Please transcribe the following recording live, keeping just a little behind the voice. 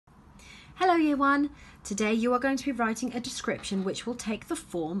Hello Year 1, today you are going to be writing a description which will take the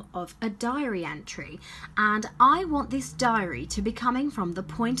form of a diary entry, and I want this diary to be coming from the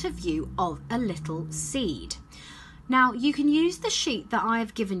point of view of a little seed. Now you can use the sheet that I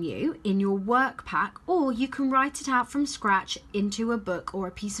have given you in your work pack, or you can write it out from scratch into a book or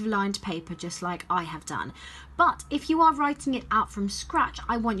a piece of lined paper just like I have done. But if you are writing it out from scratch,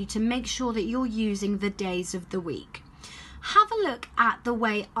 I want you to make sure that you're using the days of the week. Have a look at the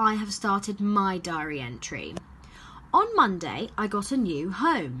way I have started my diary entry. On Monday, I got a new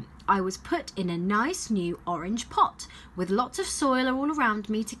home. I was put in a nice new orange pot with lots of soil all around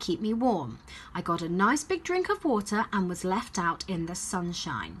me to keep me warm. I got a nice big drink of water and was left out in the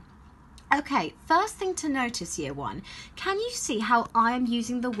sunshine. Okay, first thing to notice, Year 1, can you see how I am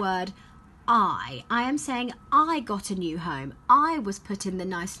using the word I am saying I got a new home. I was put in the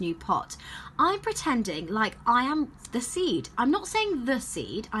nice new pot. I'm pretending like I am the seed. I'm not saying the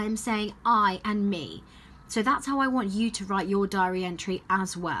seed, I am saying I and me. So that's how I want you to write your diary entry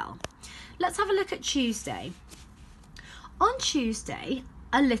as well. Let's have a look at Tuesday. On Tuesday,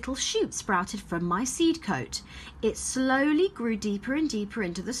 a little shoot sprouted from my seed coat. It slowly grew deeper and deeper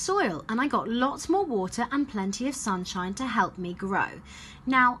into the soil, and I got lots more water and plenty of sunshine to help me grow.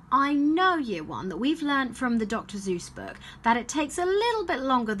 Now, I know, Year 1, that we've learned from the Dr. Seuss book that it takes a little bit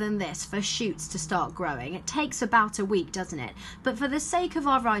longer than this for shoots to start growing. It takes about a week, doesn't it? But for the sake of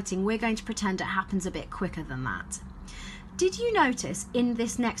our writing, we're going to pretend it happens a bit quicker than that. Did you notice in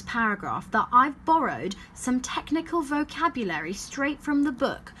this next paragraph that I've borrowed some technical vocabulary straight from the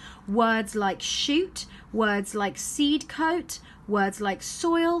book? Words like shoot, words like seed coat, words like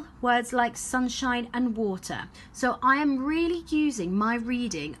soil, words like sunshine and water. So I am really using my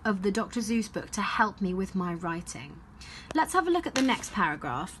reading of the Dr. Seuss book to help me with my writing. Let's have a look at the next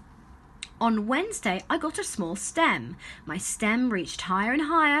paragraph. On Wednesday, I got a small stem. My stem reached higher and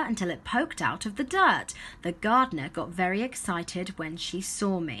higher until it poked out of the dirt. The gardener got very excited when she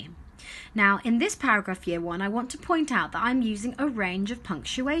saw me. Now, in this paragraph, Year 1, I want to point out that I'm using a range of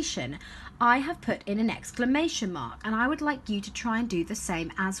punctuation. I have put in an exclamation mark, and I would like you to try and do the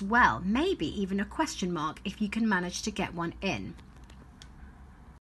same as well. Maybe even a question mark if you can manage to get one in.